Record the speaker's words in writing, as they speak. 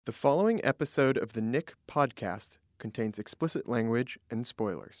The following episode of the Knick Podcast contains explicit language and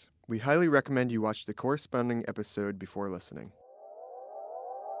spoilers. We highly recommend you watch the corresponding episode before listening.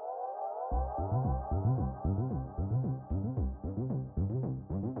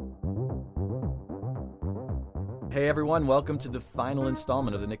 Hey everyone, welcome to the final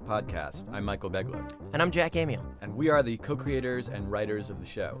installment of the Knick Podcast. I'm Michael Begler. And I'm Jack Amiel. And we are the co-creators and writers of the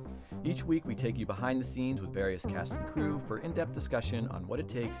show. Each week we take you behind the scenes with various cast and crew for in-depth discussion on what it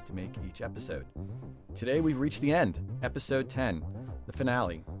takes to make each episode. Today we've reached the end, episode 10, the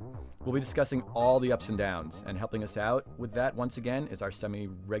finale. We'll be discussing all the ups and downs, and helping us out with that once again is our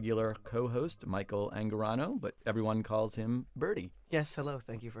semi-regular co-host, Michael Angarano, but everyone calls him Birdie. Yes, hello.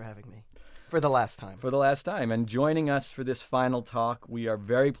 Thank you for having me. For the last time. And joining us for this final talk, we are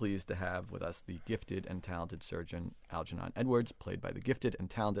very pleased to have with us the gifted and talented surgeon, Algernon Edwards, played by the gifted and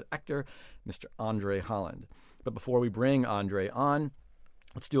talented actor, Mr. Andre Holland. But before we bring Andre on,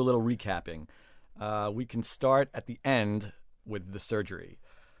 let's do a little recapping. We can start at the end with the surgery.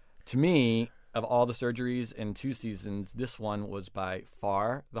 To me, of all the surgeries in 2 seasons, this one was by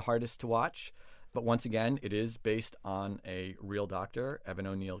far the hardest to watch. But once again, it is based on a real doctor, Evan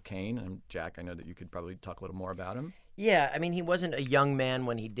O'Neill Kane. And Jack, I know that you could probably talk a little more about him. Yeah, I mean, he wasn't a young man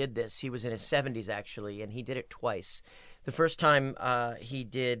when he did this. He was in his 70s, actually, and he did it twice. The first time he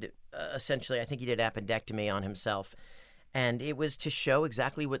did, essentially, I think he did appendectomy on himself. And it was to show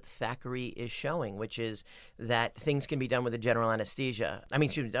exactly what Thackeray is showing, which is that things can be done with a general anesthesia.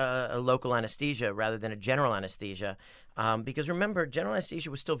 A local anesthesia rather than a general anesthesia. Because remember, general anesthesia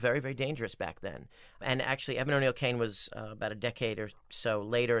was still very, very dangerous back then. And actually, Evan O'Neill Kane was about a decade or so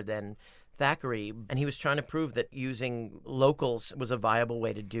later than Thackeray. And he was trying to prove that using locals was a viable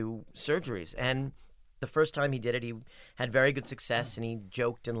way to do surgeries. And the first time he did it, he had very good success, and he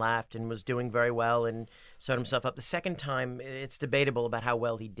joked and laughed and was doing very well and sewed himself up. The second time, it's debatable about how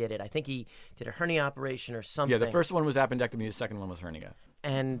well he did it. I think he did a hernia operation or something. Yeah, the first one was appendectomy, the second one was hernia.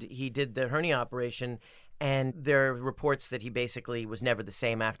 And he did the hernia operation, and there are reports that he basically was never the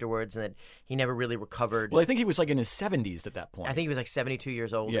same afterwards and that he never really recovered. Well, I think he was like in his 70s at that point. I think he was like 72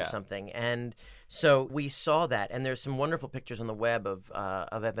 years old or something. And so we saw that, and there's some wonderful pictures on the web of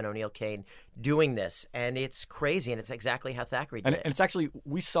Evan O'Neill Kane doing this, and it's crazy, and it's exactly how Thackeray did it. And it's actually,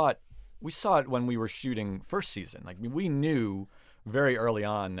 we saw it when we were shooting first season. Like, we knew very early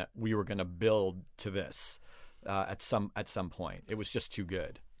on that we were going to build to this at some point. It was just too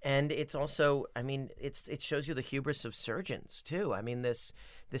good. And it's also, I mean, it shows you the hubris of surgeons too. I mean, this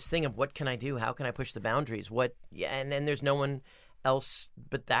thing of what can I do? How can I push the boundaries? And there's no one else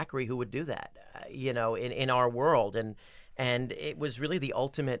but Thackeray who would do that, in our world. And it was really the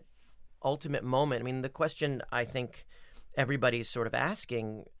ultimate moment. I mean, the question I think everybody's sort of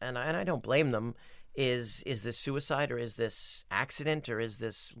asking, and I don't blame them, is this suicide, or is this accident, or is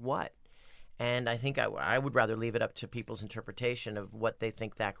this what? And I think I would rather leave it up to people's interpretation of what they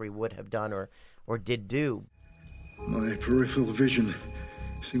think Thackeray would have done or did do. My peripheral vision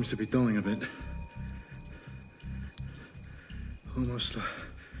seems to be dulling a bit. Almost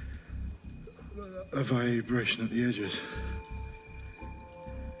a vibration at the edges.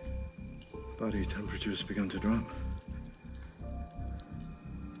 Body temperature's begun to drop.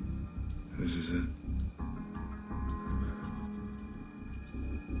 This is it.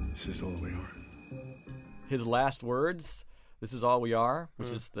 This is all we are. His last words, "This is all we are," which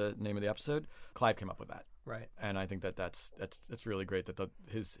is the name of the episode. Clive came up with that. Right. And I think that's really great that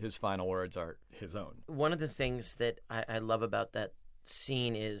his final words are his own. One of the things that I love about that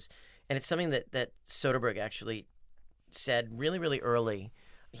scene is, and it's something that Soderbergh actually said really, really early.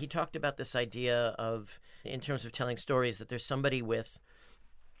 He talked about this idea of, in terms of telling stories, that there's somebody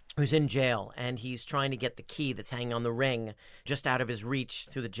who's in jail, and he's trying to get the key that's hanging on the ring just out of his reach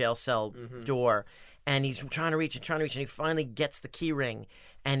through the jail cell door. And he's trying to reach, and he finally gets the key ring,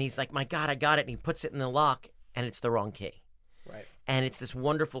 and he's like, my God, I got it. And he puts it in the lock, and it's the wrong key. Right. And it's this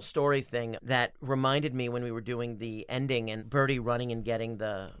wonderful story thing that reminded me when we were doing the ending and Birdie running and getting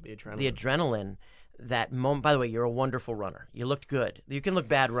the adrenaline. That moment. By the way, you're a wonderful runner. You looked good. You can look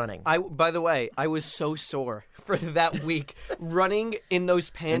bad running. By the way, I was so sore for that week running in those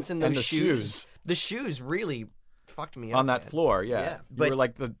pants and those the shoes. The shoes really fucked me up on that floor. Yeah, yeah. You were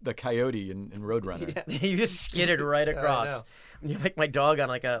like the coyote in Roadrunner. Yeah. You just skidded right across. You're like my dog on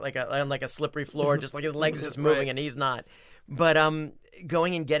like a slippery floor, just like his legs just moving and he's not. But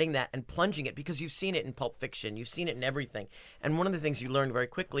going and getting that and plunging it, because you've seen it in Pulp Fiction, you've seen it in everything. And one of the things you learned very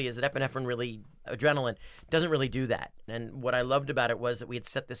quickly is that adrenaline doesn't really do that. And what I loved about it was that we had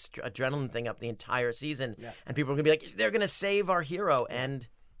set this adrenaline thing up the entire season, and people were going to be like, they're going to save our hero, and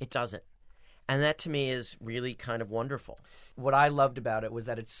it doesn't. And that to me is really kind of wonderful. What I loved about it was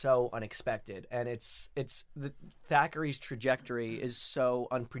that it's so unexpected, and Thackeray's trajectory is so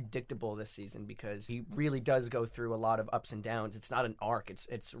unpredictable this season because he really does go through a lot of ups and downs. It's not an arc.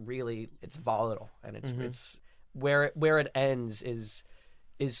 It's volatile, and it's where it ends is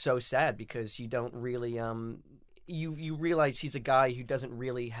so sad because you don't really you realize he's a guy who doesn't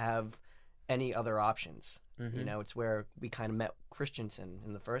really have any other options. You know, it's where we kind of met Christensen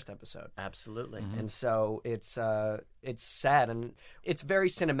in the first episode. Absolutely. And so it's sad, and it's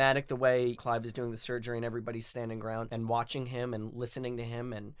very cinematic the way Clive is doing the surgery and everybody's standing around and watching him and listening to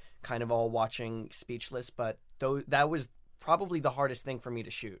him and kind of all watching speechless. But that was probably the hardest thing for me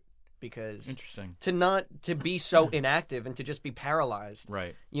to shoot because interesting to be so inactive and to just be paralyzed.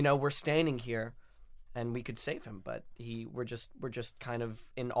 Right. You know, we're standing here. And we could save him, but we're just kind of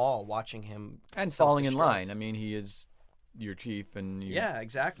in awe watching him and falling in line. I mean, he is your chief, and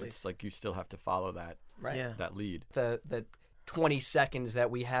exactly. It's like you still have to follow that that lead. The 20 seconds that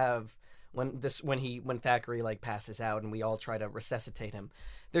we have when Thackeray like passes out, and we all try to resuscitate him.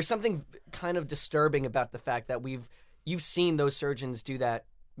 There's something kind of disturbing about the fact that you've seen those surgeons do that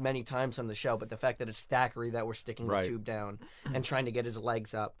many times on the show, but the fact that it's Thackeray that we're sticking the tube down and trying to get his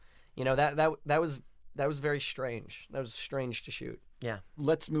legs up, you know, that was very strange. That was strange to shoot. Yeah.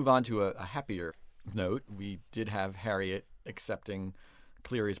 Let's move on to a happier note. We did have Harriet accepting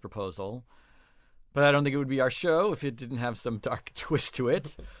Cleary's proposal, but I don't think it would be our show if it didn't have some dark twist to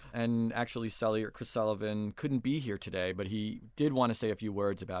it. And actually, Chris Sullivan couldn't be here today, but he did want to say a few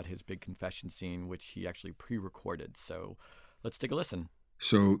words about his big confession scene, which he actually pre-recorded. So let's take a listen.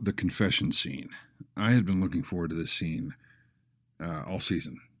 So the confession scene. I had been looking forward to this scene all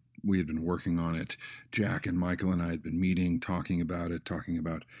season. We had been working on it. Jack and Michael and I had been meeting, talking about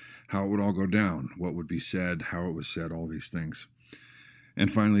how it would all go down, what would be said, how it was said, all these things.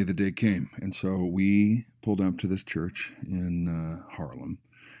 And finally the day came. And so we pulled up to this church in Harlem.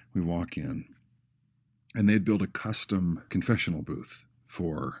 We walk in, and they'd built a custom confessional booth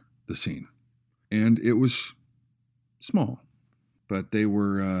for the scene. And it was small. But they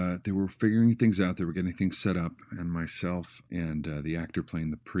were figuring things out. They were getting things set up, and myself and the actor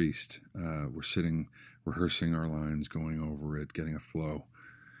playing the priest were sitting, rehearsing our lines, going over it, getting a flow.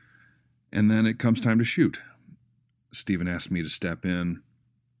 And then it comes time to shoot. Stephen asked me to step in,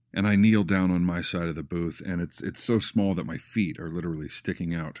 and I kneel down on my side of the booth, and it's so small that my feet are literally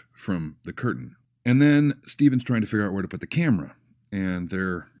sticking out from the curtain. And then Stephen's trying to figure out where to put the camera, and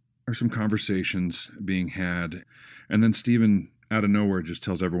there are some conversations being had, and then Stephen, out of nowhere, just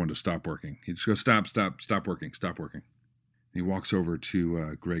tells everyone to stop working. He just goes, stop working. He walks over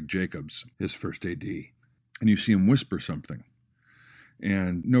to Greg Jacobs, his first AD, and you see him whisper something.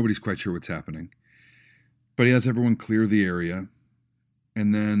 And nobody's quite sure what's happening. But he has everyone clear the area,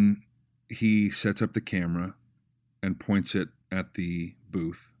 and then he sets up the camera and points it at the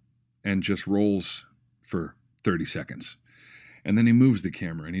booth and just rolls for 30 seconds. And then he moves the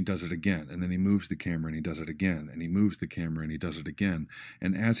camera, and he does it again. And then he moves the camera, and he does it again. And he moves the camera, and he does it again.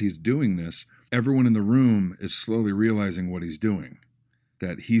 And as he's doing this, everyone in the room is slowly realizing what he's doing,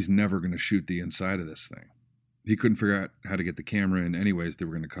 that he's never going to shoot the inside of this thing. He couldn't figure out how to get the camera in anyways. They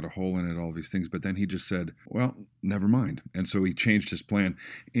were going to cut a hole in it, all these things. But then he just said, well, never mind. And so he changed his plan.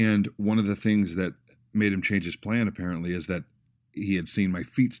 And one of the things that made him change his plan, apparently, is that he had seen my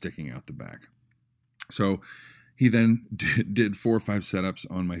feet sticking out the back. So he then did 4 or 5 setups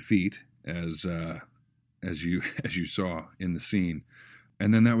on my feet, as you saw in the scene.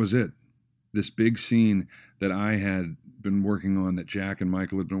 And then that was it. This big scene that I had been working on, that Jack and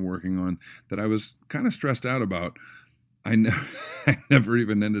Michael had been working on, that I was kind of stressed out about, I never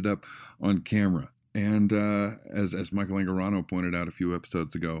even ended up on camera. And as Michael Angarano pointed out a few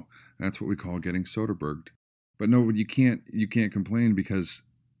episodes ago, that's what we call getting Soderberghed. But no, you can't complain because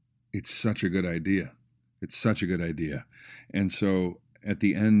it's such a good idea. It's such a good idea. And so at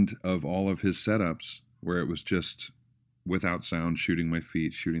the end of all of his setups, where it was just without sound, shooting my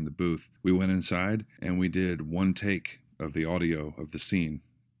feet, shooting the booth, we went inside and we did 1 take of the audio of the scene.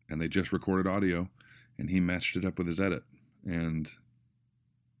 And they just recorded audio, and he matched it up with his edit. And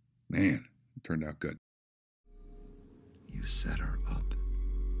man, it turned out good. You set her up.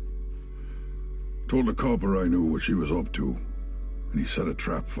 Told the copper I knew what she was up to, and he set a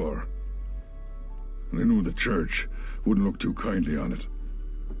trap for her. And I knew the church wouldn't look too kindly on it.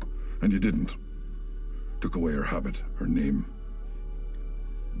 And you didn't. Took away her habit, her name.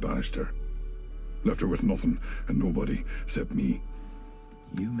 Banished her. Left her with nothing and nobody except me.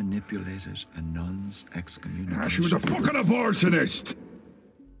 You manipulated a nun's excommunication. She was a fucking abortionist!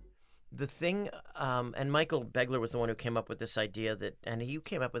 the thing, and Michael Begler was the one who came up with this idea and he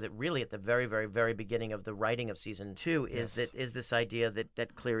came up with it really at the very, very, very beginning of the writing of season 2. Is this idea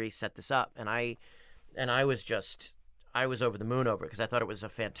that Cleary set this up, and I was over the moon over it because I thought it was a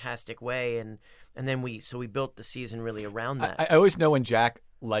fantastic way, and then we built the season really around that. I always know when Jack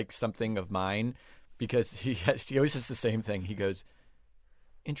likes something of mine because he always says the same thing. He goes,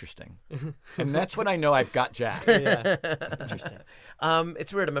 interesting. And that's when I know I've got Jack. Yeah. Interesting.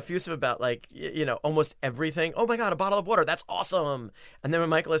 It's weird. I'm effusive about almost everything. Oh my God, a bottle of water. That's awesome. And then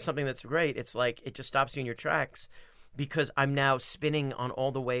when Michael has something that's great, it's like it just stops you in your tracks because I'm now spinning on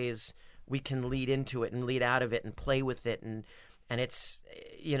all the ways we can lead into it and lead out of it and play with it. And it's,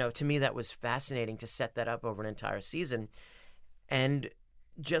 to me, that was fascinating to set that up over an entire season. And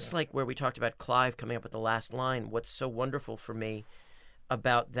just like where we talked about Clive coming up with the last line, what's so wonderful for me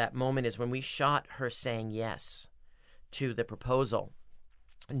about that moment is when we shot her saying yes to the proposal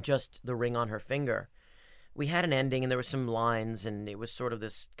and just the ring on her finger. We had an ending and there were some lines and it was sort of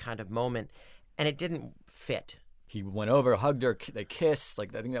this kind of moment and it didn't fit. He went over, hugged her, they kissed. I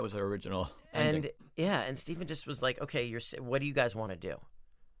think that was their original ending. And Stephen just was like, okay, what do you guys want to do?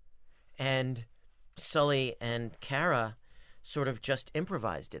 And Sully and Kara sort of just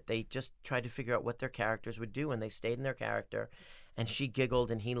improvised it. They just tried to figure out what their characters would do and they stayed in their character. And she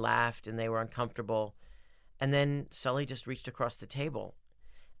giggled and he laughed and they were uncomfortable. And then Sully just reached across the table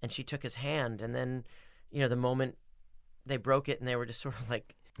and she took his hand. And then, the moment they broke it and they were just sort of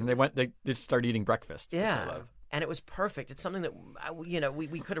like. And they just started eating breakfast. Yeah. Which I love. And it was perfect. It's something that,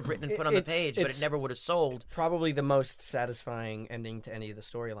 we could have written and put on the page, but it never would have sold. Probably the most satisfying ending to any of the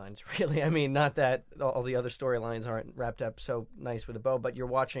storylines, really. I mean, not that all the other storylines aren't wrapped up so nice with a bow, but you're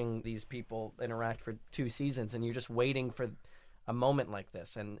watching these people interact for 2 seasons and you're just waiting for a moment like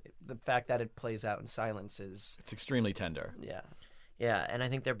this, and the fact that it plays out in silence is... It's extremely tender. Yeah. Yeah, and I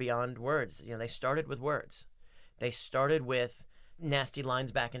think they're beyond words. They started with words. They started with nasty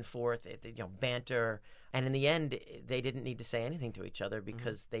lines back and forth, banter, and in the end, they didn't need to say anything to each other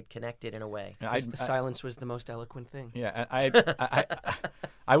because they'd connected in a way. The silence was the most eloquent thing. Yeah,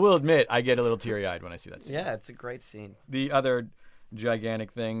 I will admit, I get a little teary-eyed when I see that scene. Yeah, it's a great scene. The other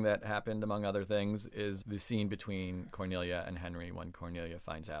gigantic thing that happened, among other things, is the scene between Cornelia and Henry when Cornelia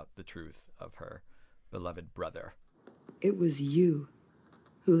finds out the truth of her beloved brother. It was you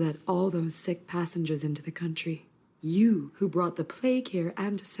who let all those sick passengers into the country. You who brought the plague here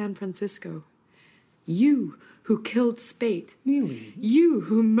and to San Francisco. You who killed Spate. Neely. You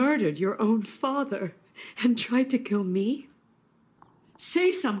who murdered your own father and tried to kill me.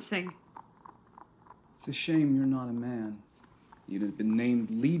 Say something. It's a shame you're not a man. You'd have been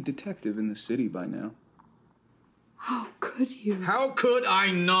named lead detective in the city by now. How could you? How could I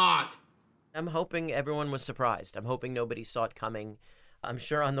not? I'm hoping everyone was surprised. I'm hoping nobody saw it coming. I'm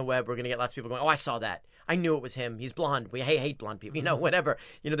sure on the web we're going to get lots of people going, oh, I saw that. I knew it was him. He's blonde. We hate blonde people. Whatever.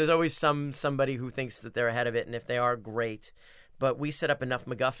 There's always somebody who thinks that they're ahead of it, and if they are, great. But we set up enough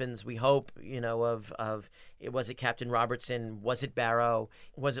MacGuffins, we hope, was it Captain Robertson? Was it Barrow?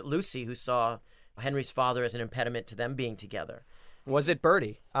 Was it Lucy who saw Henry's father as an impediment to them being together? Was it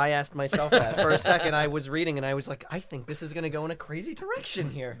Bertie? I asked myself that. For a second, I was reading, and I was like, I think this is going to go in a crazy direction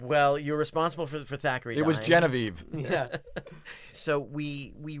here. Well, you're responsible for Thackeray dying. It was Genevieve. Yeah. So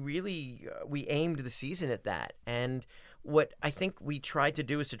we really we aimed the season at that. And what I think we tried to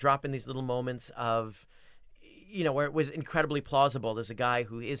do is to drop in these little moments of, where it was incredibly plausible. There's a guy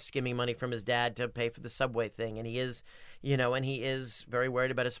who is skimming money from his dad to pay for the subway thing, and he is, and he is very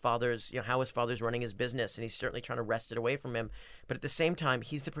worried about his father's, how his father's running his business, and he's certainly trying to wrest it away from him. But at the same time,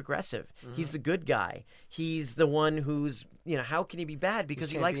 he's the progressive. Mm-hmm. He's the good guy. He's the one who's, how can he be bad?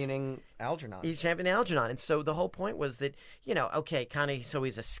 Because he likes Algernon. He's championing Algernon, and so the whole point was that, okay, kind of, so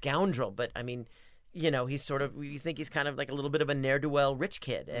he's a scoundrel, but I mean, he's sort of, you think he's kind of like a little bit of a ne'er-do-well rich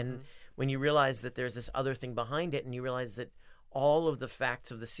kid, and when you realize that there's this other thing behind it, and you realize that all of the facts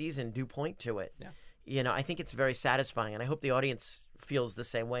of the season do point to it. Yeah. I think it's very satisfying, and I hope the audience feels the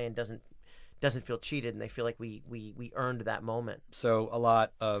same way and doesn't feel cheated, and they feel like we earned that moment. So a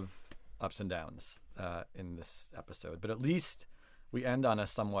lot of ups and downs in this episode, but at least we end on a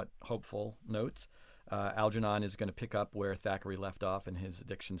somewhat hopeful note. Algernon is going to pick up where Thackeray left off in his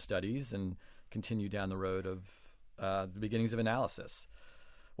addiction studies and continue down the road of the beginnings of analysis.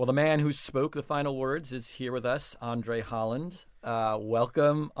 Well, the man who spoke the final words is here with us, Andre Holland.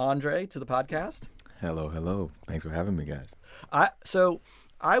 Welcome, Andre, to the podcast. Hello. Thanks for having me, guys. So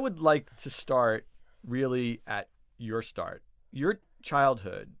I would like to start really at your start, your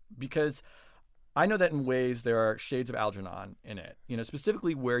childhood, because I know that in ways there are shades of Algernon in it,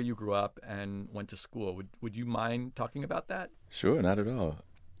 specifically where you grew up and went to school. Would you mind talking about that? Sure, not at all.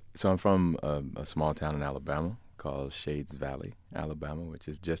 So I'm from a small town in Alabama called Shades Valley, Alabama, which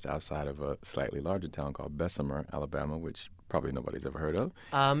is just outside of a slightly larger town called Bessemer, Alabama, which probably nobody's ever heard of.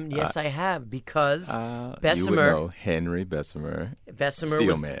 Yes, I have, because Bessemer, you would know Henry Bessemer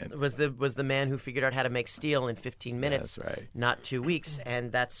Steel Man. was the man who figured out how to make steel in 15 minutes, That's right. not 2 weeks,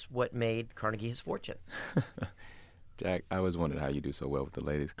 and that's what made Carnegie his fortune. Jack, I always wondered how you do so well with the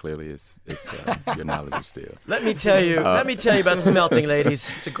ladies. Clearly, it's your knowledge of steel. Let me tell you about smelting,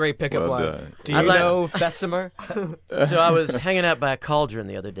 ladies. It's a great pickup line. Done. Do you know Bessemer? So I was hanging out by a cauldron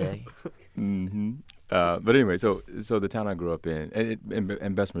the other day. Mm-hmm. But anyway, so the town I grew up in,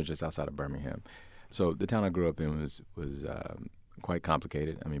 and Bessemer is just outside of Birmingham. So the town I grew up in was quite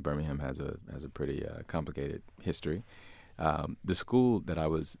complicated. I mean, Birmingham has a pretty complicated history. The school that I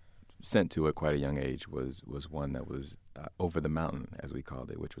was sent to at quite a young age was one that was over the mountain, as we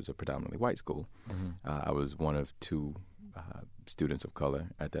called it, which was a predominantly white school. Mm-hmm. I was one of two students of color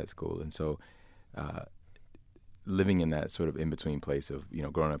at that school, and so living in that sort of in-between place of,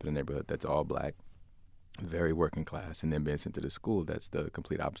 growing up in a neighborhood that's all black, very working class, and then being sent to the school that's the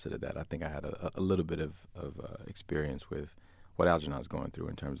complete opposite of that. I think I had a little bit of experience with what Algernon's going through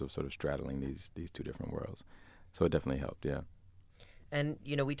in terms of sort of straddling these two different worlds. So it definitely helped, yeah. And,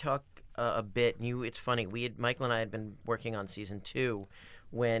 we talk a bit. It's funny. Michael and I had been working on season 2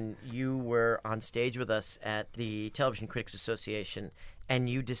 when you were on stage with us at the Television Critics Association, and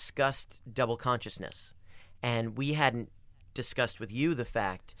you discussed double consciousness. And we hadn't discussed with you the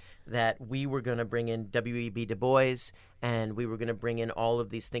fact that we were going to bring in W.E.B. Du Bois, and we were going to bring in all of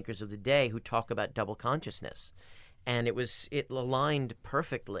these thinkers of the day who talk about double consciousness. And it aligned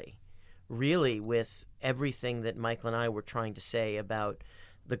perfectly, really, with everything that Michael and I were trying to say about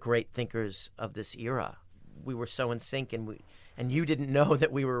the great thinkers of this era. We were so in sync, and you didn't know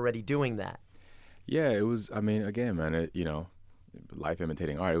that we were already doing that. Yeah, it was. I mean, again, man, life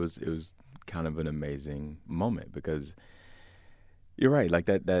imitating art. It was kind of an amazing moment because you're right. Like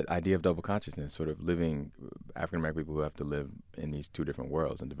that idea of double consciousness, sort of living African American people who have to live in these two different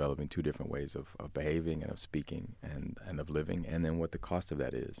worlds and developing two different ways of behaving and of speaking and of living, and then what the cost of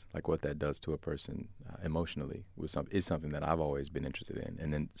that is, like what that does to a person emotionally, is something that I've always been interested in.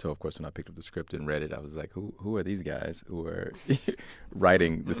 And then, so of course, when I picked up the script and read it, I was like, who are these guys who are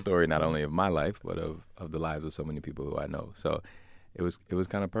writing the story not only of my life but of the lives of so many people who I know? So it was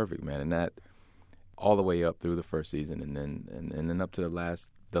kind of perfect, man, and that. All the way up through the first season, and then up to the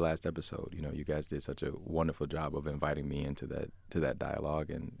last episode. You guys did such a wonderful job of inviting me into that dialogue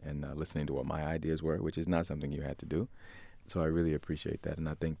and listening to what my ideas were, which is not something you had to do. So I really appreciate that, and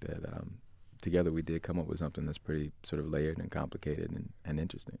I think that together we did come up with something that's pretty sort of layered and complicated and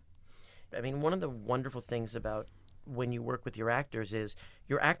interesting. I mean, one of the wonderful things about when you work with your actors is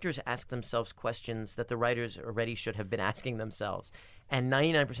your actors ask themselves questions that the writers already should have been asking themselves. And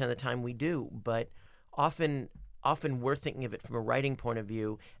 99% of the time we do, but often we're thinking of it from a writing point of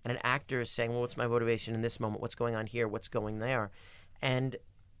view, and an actor is saying, well, what's my motivation in this moment? What's going on here? What's going there? And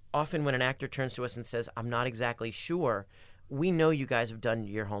often when an actor turns to us and says, I'm not exactly sure, we know you guys have done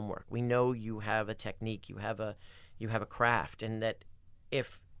your homework. We know you have a technique, you have a craft, and that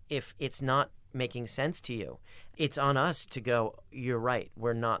if it's not making sense to you, it's on us to go, you're right,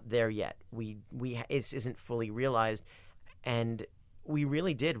 we're not there yet. This isn't fully realized. And we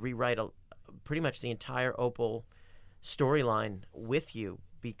really did rewrite pretty much the entire Opal storyline with you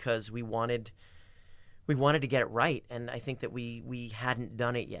because we wanted to get it right, and I think that we hadn't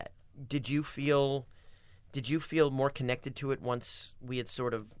done it yet. Did you feel more connected to it once we had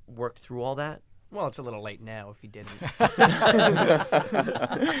sort of worked through all that? Well, it's a little late now if you didn't.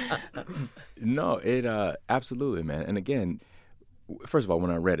 No, it absolutely, man. And again, first of all,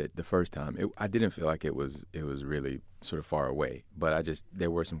 when I read it the first time, I didn't feel like it was really sort of far away, but there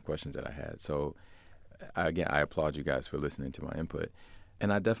were some questions that I had. So again, I applaud you guys for listening to my input.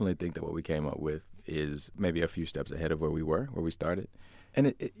 And I definitely think that what we came up with is maybe a few steps ahead of where we started.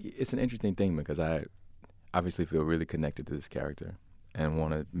 And it's an interesting thing because I obviously feel really connected to this character and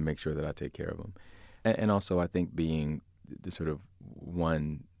want to make sure that I take care of him. And also, I think being the sort of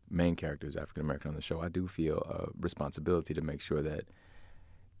one main character who's African American on the show, I do feel a responsibility to make sure that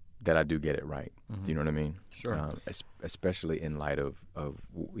I do get it right. Mm-hmm. Do you know what I mean? Sure. Especially in light of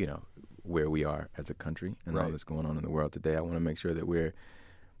where we are as a country and all that's going on in the world today. I want to make sure that we're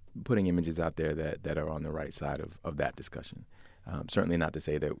putting images out there that are on the right side of that discussion. Certainly not to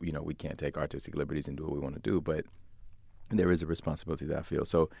say that we can't take artistic liberties and do what we want to do, but there is a responsibility that I feel.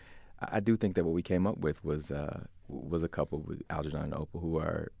 So I do think that what we came up with was a couple with Algernon and Opal who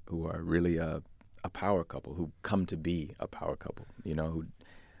are really a power couple, who come to be a power couple, who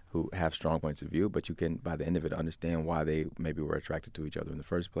who have strong points of view, but you can, by the end of it, understand why they maybe were attracted to each other in the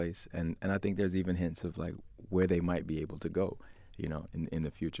first place. And I think there's even hints of like where they might be able to go, you know, in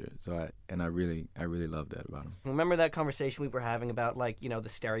the future. So I really love that about him. Remember that conversation we were having about, like, you know, the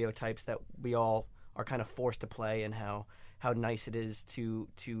stereotypes that we all are kind of forced to play, and how nice it is to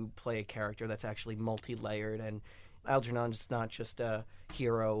play a character that's actually multi-layered. And Algernon's not just a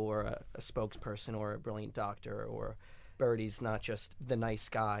hero or a spokesperson or a brilliant doctor, or Birdie's not just the nice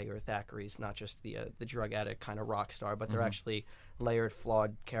guy, or Thackeray's not just the drug addict kind of rock star, but they're actually layered,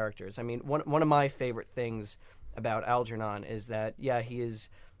 flawed characters. I mean, one of my favorite things about Algernon is that, yeah, he is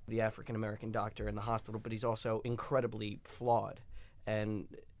the African-American doctor in the hospital, but he's also incredibly flawed. And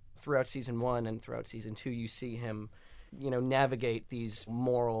throughout season 1 and throughout season 2, you see him, you know, navigate these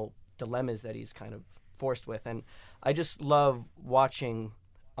moral dilemmas that he's kind of forced with. And I just love watching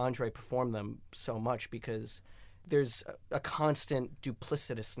Andre perform them so much, because there's a constant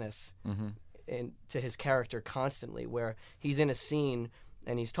duplicitousness to his character constantly, where he's in a scene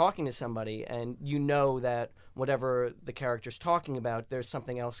and he's talking to somebody, and you know that whatever the character's talking about, there's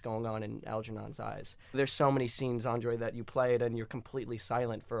something else going on in Algernon's eyes. There's so many scenes, Andre, that you play it and you're completely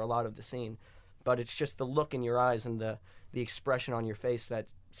silent for a lot of the scene, but it's just the look in your eyes and the expression on your face that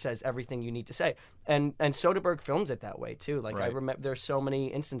says everything you need to say. And Soderbergh films it that way too. Like, I remember there's so many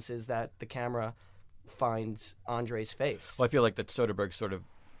instances that the camera finds Andre's face. Well, I feel like that Soderbergh sort of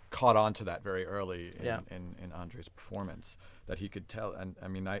caught on to that very early in Andre's performance, that he could tell. And I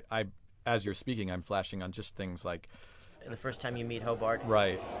mean, I as you're speaking, I'm flashing on just things like the first time you meet Hobart.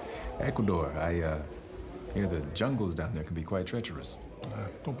 Right. Ecuador, I hear the jungles down there can be quite treacherous.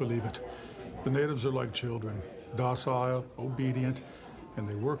 Don't believe it. The natives are like children, docile, obedient, and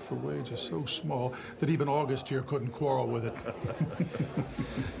they work for wages so small that even August here couldn't quarrel with it.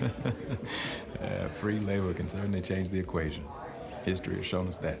 Free labor can certainly change the equation. History has shown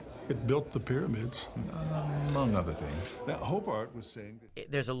us that. It built the pyramids. Among other things. Now, Hobart was saying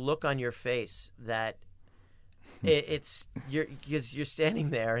that there's a look on your face that you're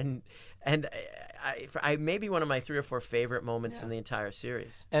standing there, and I maybe one of my 3 or 4 favorite moments in the entire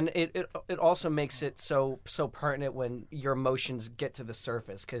series. And it also makes it so pertinent when your emotions get to the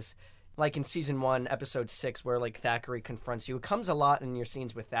surface, because like in season 1, episode 6, where like Thackeray confronts you, it comes a lot in your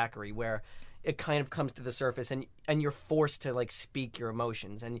scenes with Thackeray, where it kind of comes to the surface, and you're forced to like speak your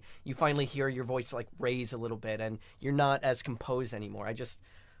emotions, and you finally hear your voice like raise a little bit, and you're not as composed anymore. I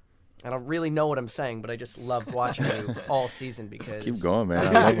don't really know what I'm saying, but I just loved watching you all season, because keep going,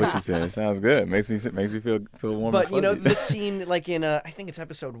 man. I love what you said. It sounds good. Makes me feel warm. But and fuzzy. you know, this scene, like in I think it's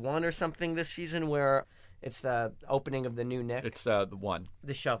episode 1 or something this season, where it's the opening of the new Knick. It's the one.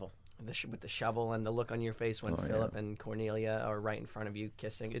 The shovel. With the shovel, and the look on your face when Philip and Cornelia are right in front of you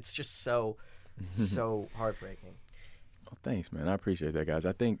kissing. It's just so heartbreaking. Oh, thanks, man. I appreciate that, guys.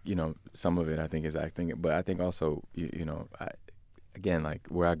 I think, you know, some of it I think is acting, but I think also, you know, again, like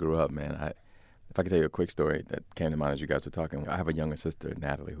where I grew up, man, if I could tell you a quick story that came to mind as you guys were talking. I have a younger sister,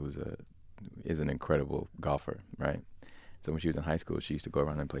 Natalie, who is an incredible golfer, right? So when she was in high school, she used to go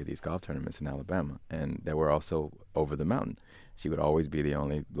around and play these golf tournaments in Alabama, and they were also over the mountain. She would always be the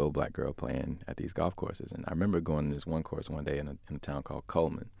only little black girl playing at these golf courses. And I remember going to this one course one day in a town called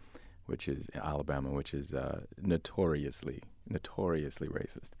Coleman, which is in Alabama, which is notoriously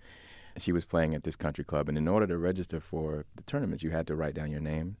racist. She was playing at this country club, and in order to register for the tournaments, you had to write down your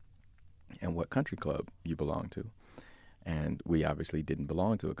name and what country club you belonged to. And we obviously didn't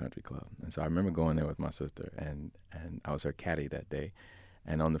belong to a country club. And so I remember going there with my sister, and I was her caddy that day.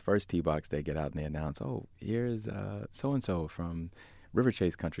 And on the first tee box, they get out and they announce, oh, here's so-and-so from River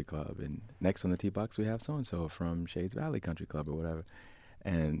Chase Country Club. And next on the tee box, we have so-and-so from Shades Valley Country Club or whatever.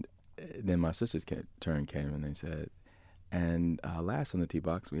 And then my sister's turn came, and they said, and last on the tee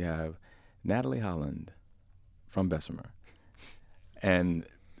box, we have Natalie Holland from Bessemer. And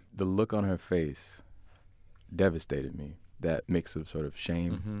the look on her face devastated me, that mix of sort of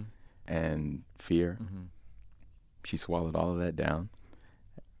shame and fear. She swallowed all of that down.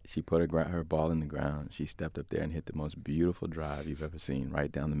 She put her ball in the ground. She stepped up there and hit the most beautiful drive you've ever seen,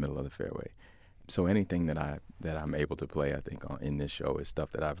 right down the middle of the fairway. So anything that I'm able to play, I think, in this show is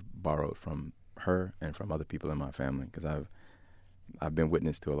stuff that I've borrowed from her and from other people in my family, because I've been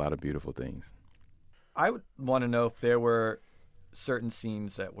witness to a lot of beautiful things. I would want to know if there were certain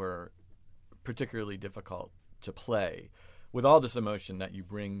scenes that were particularly difficult to play with all this emotion that you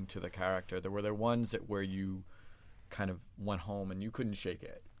bring to the character. Were there ones where you kind of went home and you couldn't shake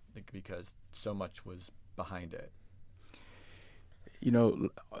it because so much was behind it? You know,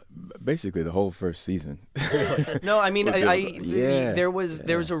 basically the whole first season. No, I mean, there was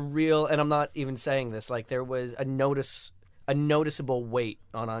a real, and I'm not even saying this, like there was a a noticeable weight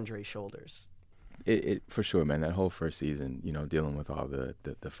on Andre's shoulders. It for sure, man. That whole first season, dealing with all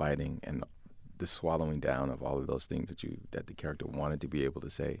the fighting and the swallowing down of all of those things that the character wanted to be able to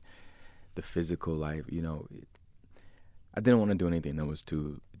say, the physical life, I didn't want to do anything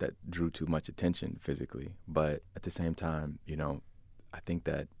that drew too much attention physically, but at the same time, I think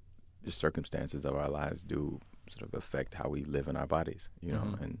that the circumstances of our lives do sort of affect how we live in our bodies,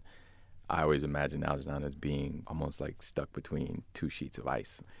 and I always imagine Algernon as being almost like stuck between two sheets of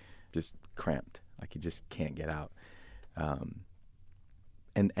ice, just cramped, like he just can't get out.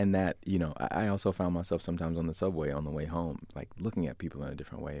 And that, I also found myself sometimes on the subway on the way home, like looking at people in a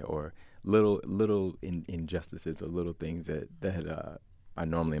different way, or little injustices or little things that I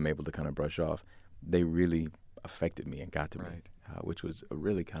normally am able to kind of brush off. They really affected me and got to me, which was a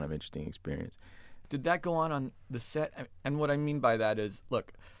really kind of interesting experience. Did that go on the set? And what I mean by that is,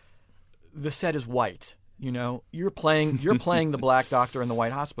 look, the set is white. You're playing the black doctor in the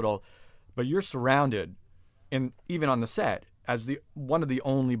white hospital, but you're surrounded, even on the set, as one of the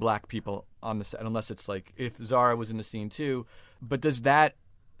only black people on the set, unless it's like if Zara was in the scene too. But does that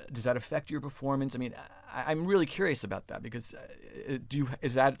affect your performance? I mean, I'm really curious about that, because do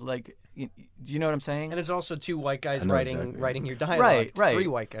you know what I'm saying? And it's also two white guys writing your dialogue. Right. Three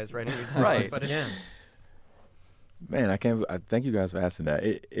white guys writing your dialogue. Right. But it's, Man, I thank you guys for asking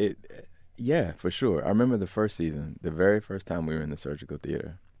that. Yeah, for sure. I remember the first season, the very first time we were in the surgical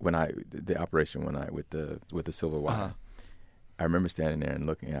theater, the operation one night with the silver wire. Uh-huh. I remember standing there and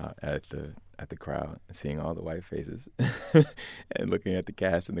looking out at the crowd and seeing all the white faces and looking at the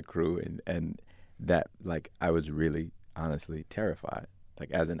cast and the crew, and that, like, I was really honestly terrified, like,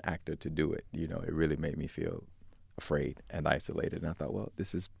 as an actor, to do it. It really made me feel afraid and isolated, and I thought, well,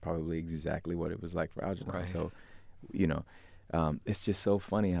 this is probably exactly what it was like for Algernon. Right. So, it's just so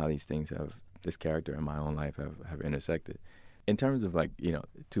funny how these things this character and my own life have intersected. In terms of, like,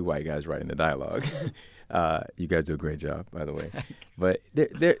 two white guys writing the dialogue, you guys do a great job, by the way. But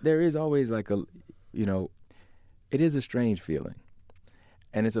there is always like it is a strange feeling.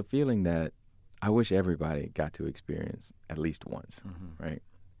 And it's a feeling that I wish everybody got to experience at least once, right?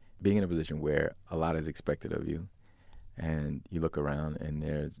 Being in a position where a lot is expected of you, and you look around and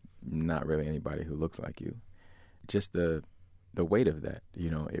there's not really anybody who looks like you. Just the weight of that,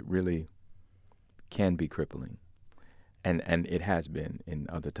 it really can be crippling. And it has been in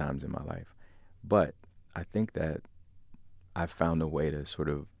other times in my life. But I think that I've found a way to sort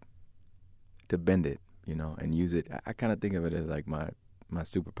of to bend it, and use it. I kind of think of it as like my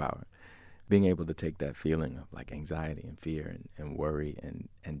superpower, being able to take that feeling of like anxiety and fear and worry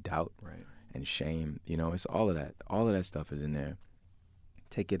and doubt, right, and shame. It's all of that. All of that stuff is in there.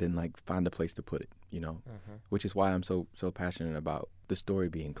 Take it and like find a place to put it, which is why I'm so passionate about the story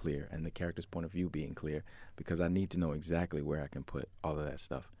being clear and the character's point of view being clear, because I need to know exactly where I can put all of that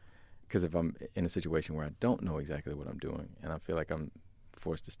stuff. Because if I'm in a situation where I don't know exactly what I'm doing and I feel like I'm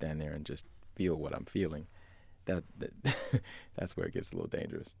forced to stand there and just feel what I'm feeling, that's where it gets a little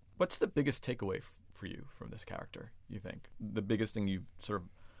dangerous. What's the biggest takeaway for you from this character, you think? The biggest thing you've sort of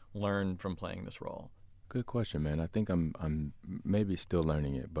learned from playing this role? Good question, man. I think I'm maybe still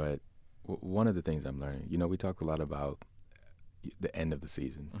learning it, but one of the things I'm learning, we talked a lot about the end of the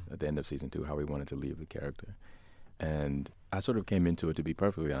season, at the end of season 2, how we wanted to leave the character. And I sort of came into it, to be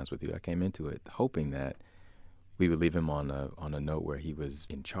perfectly honest with you, I came into it hoping that we would leave him on a note where he was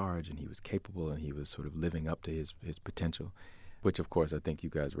in charge and he was capable and he was sort of living up to his potential, which, of course, I think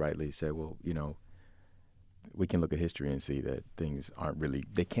you guys rightly said, well, we can look at history and see that things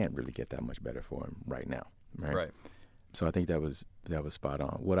they can't really get that much better for him right now, right? Right. So I think that was spot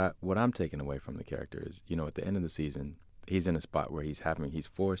on. What I'm taking away from the character is, at the end of the season, he's in a spot where he's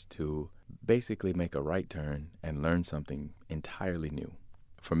forced to basically make a right turn and learn something entirely new.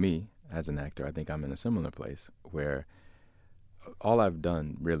 For me, as an actor, I think I'm in a similar place where all I've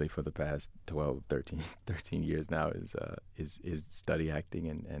done really for the past 12, 13 years now is study acting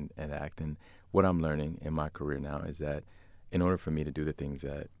and act. And what I'm learning in my career now is that in order for me to do the things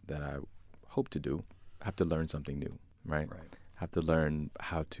that I hope to do, I have to learn something new, right? I have to learn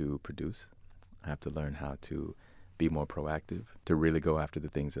how to produce. I have to learn how to be more proactive, to really go after the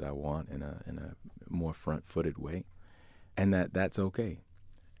things that I want in a more front-footed way, and that's okay,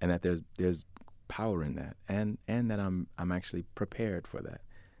 and that there's power in that, and that I'm actually prepared for that.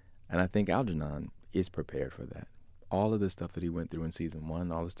 And I think Algernon is prepared for that. All of the stuff that he went through in season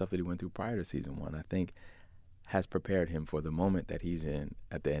 1, all the stuff that he went through prior to season 1, I think has prepared him for the moment that he's in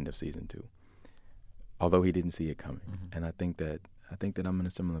at the end of season 2. Although he didn't see it coming. And I think that I'm in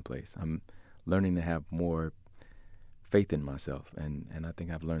a similar place. I'm learning to have more faith in myself, and I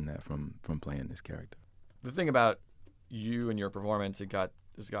think I've learned that from playing this character. The thing about you and your performance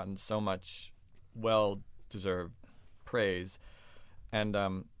has gotten so much well-deserved praise, and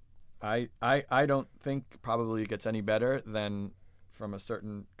I don't think probably it gets any better than from a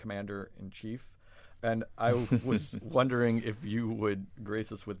certain commander-in-chief. And I was wondering if you would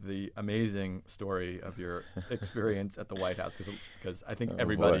grace us with the amazing story of your experience at the White House, because I think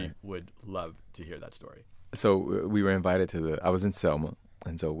everybody would love to hear that story. So we were invited I was in Selma,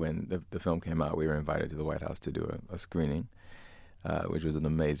 and so when the film came out, we were invited to the White House to do a screening, which was an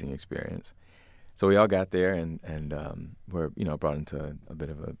amazing experience. So we all got there and were brought into a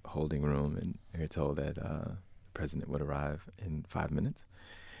bit of a holding room, and we were told that the president would arrive in 5 minutes.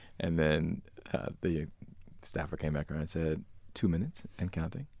 And then the staffer came back around and said, 2 minutes and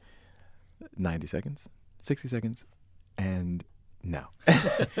counting, 90 seconds, 60 seconds, and no.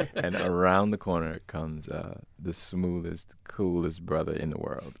 And around the corner comes the smoothest, coolest brother in the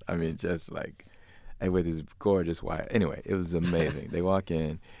world. I mean, just like, and with his gorgeous wife. Anyway, it was amazing. They walk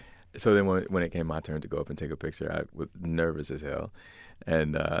in. So then when it came my turn to go up and take a picture, I was nervous as hell.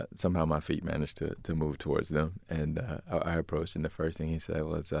 And somehow my feet managed to move towards them. And I approached, and the first thing he said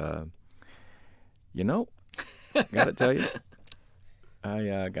was, gotta tell you,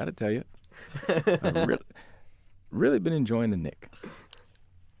 I've really been enjoying the Knick.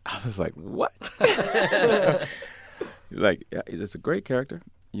 I was like, what? Like, yeah, it's a great character.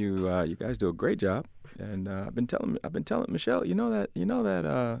 You guys do a great job. And I've been telling Michelle, you know that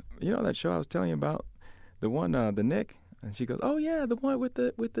show I was telling you about, the one, the Knick. And she goes, oh yeah, the one with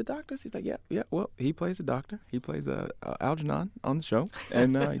the doctors. He's like, yeah. Well, he plays a doctor. He plays Algernon on the show,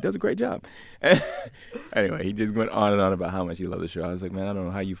 and he does a great job. And anyway, he just went on and on about how much he loved the show. I was like, man, I don't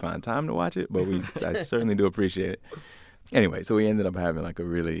know how you find time to watch it, but I certainly do appreciate it. Anyway, so we ended up having like a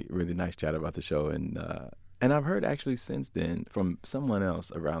really, really nice chat about the show, and I've heard actually since then from someone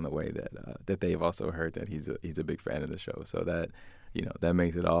else around the way that they've also heard that he's a big fan of the show. So that that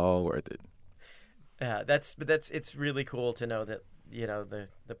makes it all worth it. Yeah, it's really cool to know that the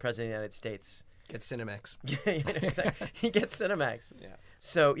president of the United States gets Cinemax. Exactly. He gets Cinemax. Yeah.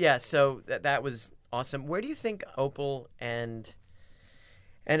 So that was awesome. Where do you think Opal and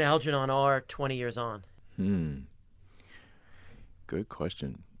Algernon are 20 years on? Good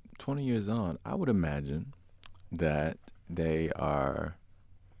question. 20 years on, I would imagine that they are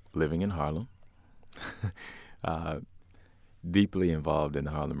living in Harlem, deeply involved in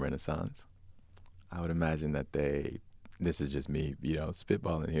the Harlem Renaissance. I would imagine that this is just me,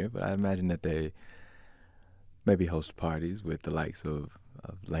 spitballing here, but I imagine that they maybe host parties with the likes of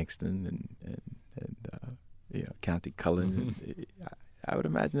Langston and County Cullen. I would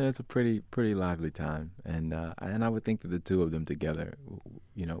imagine that it's a pretty lively time, and I would think that the two of them together,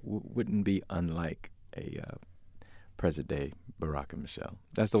 wouldn't be unlike a present day Barack and Michelle.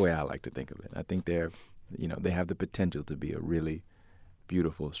 That's the way I like to think of it. I think they're, they have the potential to be a really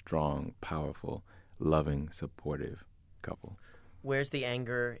beautiful, strong, powerful, loving, supportive couple. Where's the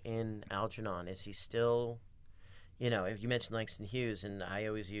anger in Algernon? Is he still, if you mentioned Langston Hughes, and I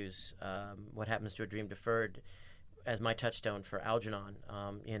always use What Happens to a Dream Deferred as my touchstone for Algernon.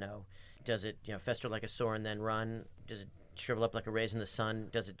 Does it fester like a sore and then run? Does it shrivel up like a raisin in the sun?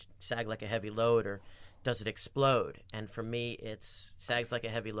 Does it sag like a heavy load, or does it explode? And for me, it's sags like a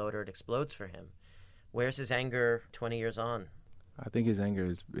heavy load, or it explodes for him. Where's his anger 20 years on? I think his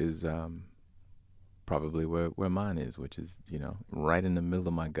anger is probably where mine is, which is right in the middle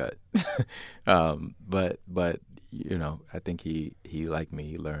of my gut. But I think he like me,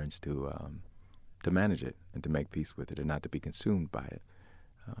 he learns to manage it and to make peace with it, and not to be consumed by it,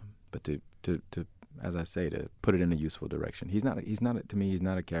 but to as I say, to put it in a useful direction. He's not to me. He's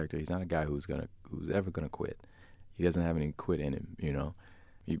not a character. He's not a guy who's ever gonna quit. He doesn't have any quit in him.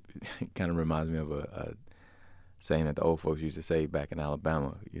 He kind of reminds me of a saying that the old folks used to say back in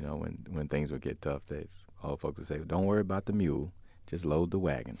Alabama. When things would get tough, old folks would say, "Don't worry about the mule, just load the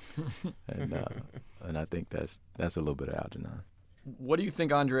wagon." And I think that's a little bit of Algernon. What do you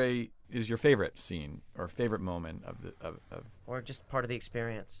think, Andre, is your favorite scene or favorite moment of or just part of the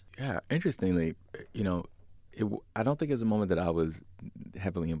experience? Yeah, interestingly, I don't think it's a moment that I was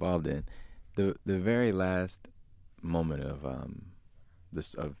heavily involved in. The very last moment of the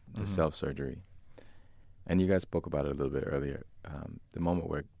self-surgery, and you guys spoke about it a little bit earlier. The moment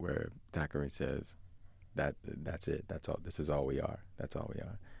where Thackeray says that's it, that's all. This is all we are. That's all we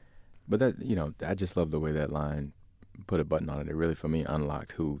are. But that I just love the way that line put a button on it. It really, for me,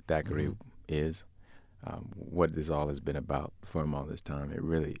 unlocked who Thackeray is, what this all has been about for him all this time. It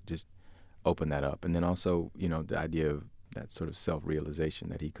really just opened that up. And then also, the idea of that sort of self-realization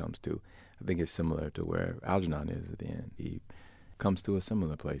that he comes to, I think is similar to where Algernon is at the end. He comes to a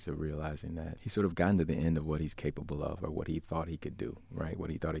similar place of realizing that he's sort of gotten to the end of what he's capable of, or what he thought he could do, right? What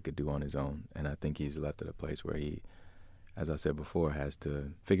he thought he could do on his own. And I think he's left at a place where he, as I said before, has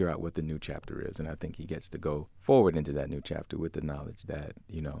to figure out what the new chapter is. And I think he gets to go forward into that new chapter with the knowledge that,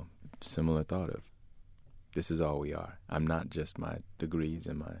 similar thought of, this is all we are. I'm not just my degrees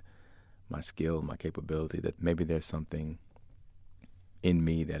and my skill, my capability, that maybe there's something in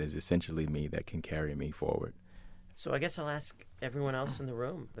me that is essentially me that can carry me forward. So I guess I'll ask everyone else in the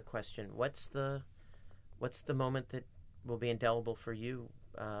room the question: What's the moment that will be indelible for you,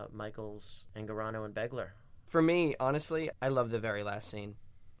 Michaels, Angarano, and Begler? For me, honestly, I love the very last scene,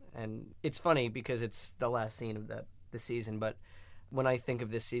 and it's funny because it's the last scene of the season. But when I think of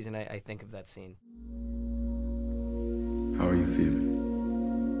this season, I think of that scene. How are you feeling?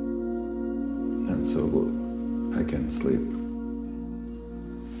 Not so good. I can't sleep.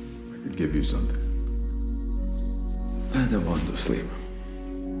 I could give you something. I don't want to sleep.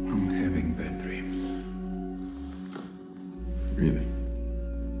 I'm having bad dreams. Really?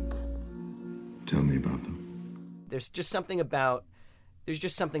 Tell me about them. There's just something about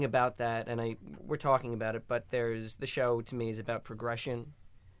that, and we're talking about it, but the show to me is about progression,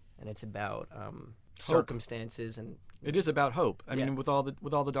 and it's about circumstances, and it is about hope. I mean, with all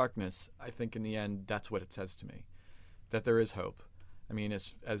the darkness, I think in the end that's what it says to me, that there is hope. I mean,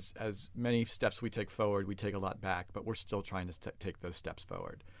 as many steps we take forward, we take a lot back, but we're still trying to take those steps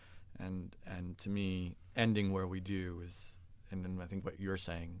forward. And to me, ending where we do is, and I think what you're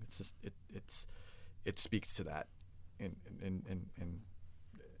saying, it's just it speaks to that in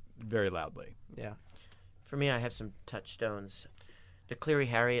very loudly. Yeah. For me, I have some touchstones. The Cleary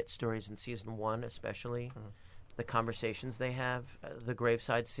Harriet stories in season 1, especially. The conversations they have, the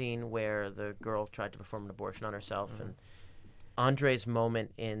graveside scene where the girl tried to perform an abortion on herself, and Andre's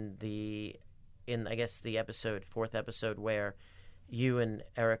moment in I guess the fourth episode, where you and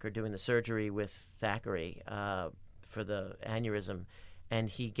Eric are doing the surgery with Thackeray for the aneurysm, and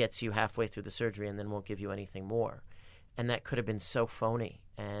he gets you halfway through the surgery and then won't give you anything more. And that could have been so phony.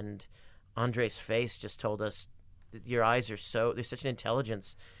 And Andre's face just told us that your eyes are there's such an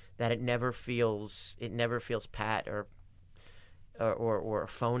intelligence that it never feels pat or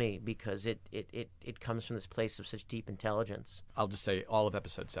phony, because it comes from this place of such deep intelligence. I'll just say all of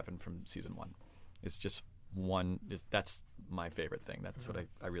episode 7 from season 1. It's just that's my favorite thing. That's what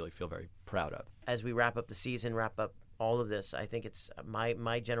I really feel very proud of. As we wrap up the season, wrap up all of this, I think it's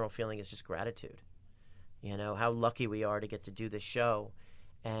my general feeling is just gratitude. How lucky we are to get to do this show,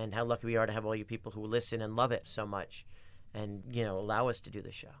 and how lucky we are to have all you people who listen and love it so much, and allow us to do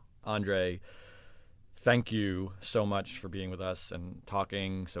the show. Andre, thank you so much for being with us and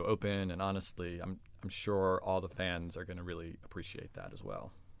talking so open and honestly. I'm sure all the fans are going to really appreciate that as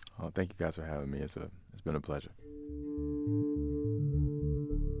well. Oh, thank you guys for having me. It's been a pleasure.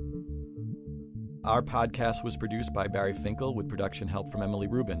 Our podcast was produced by Barry Finkel with production help from Emily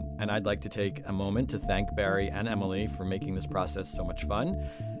Rubin. And I'd like to take a moment to thank Barry and Emily for making this process so much fun.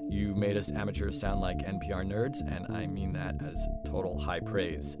 You made us amateurs sound like NPR nerds, and I mean that as total high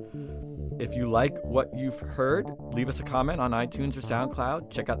praise. If you like what you've heard, leave us a comment on iTunes or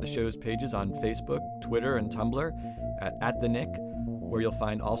SoundCloud. Check out the show's pages on Facebook, Twitter, and Tumblr at the Knick, where you'll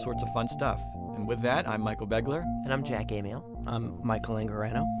find all sorts of fun stuff. And with that, I'm Michael Begler. And I'm Jack Amiel. I'm Michael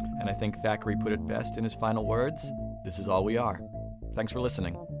Angarano. And I think Thackeray put it best in his final words: this is all we are. Thanks for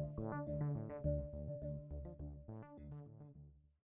listening.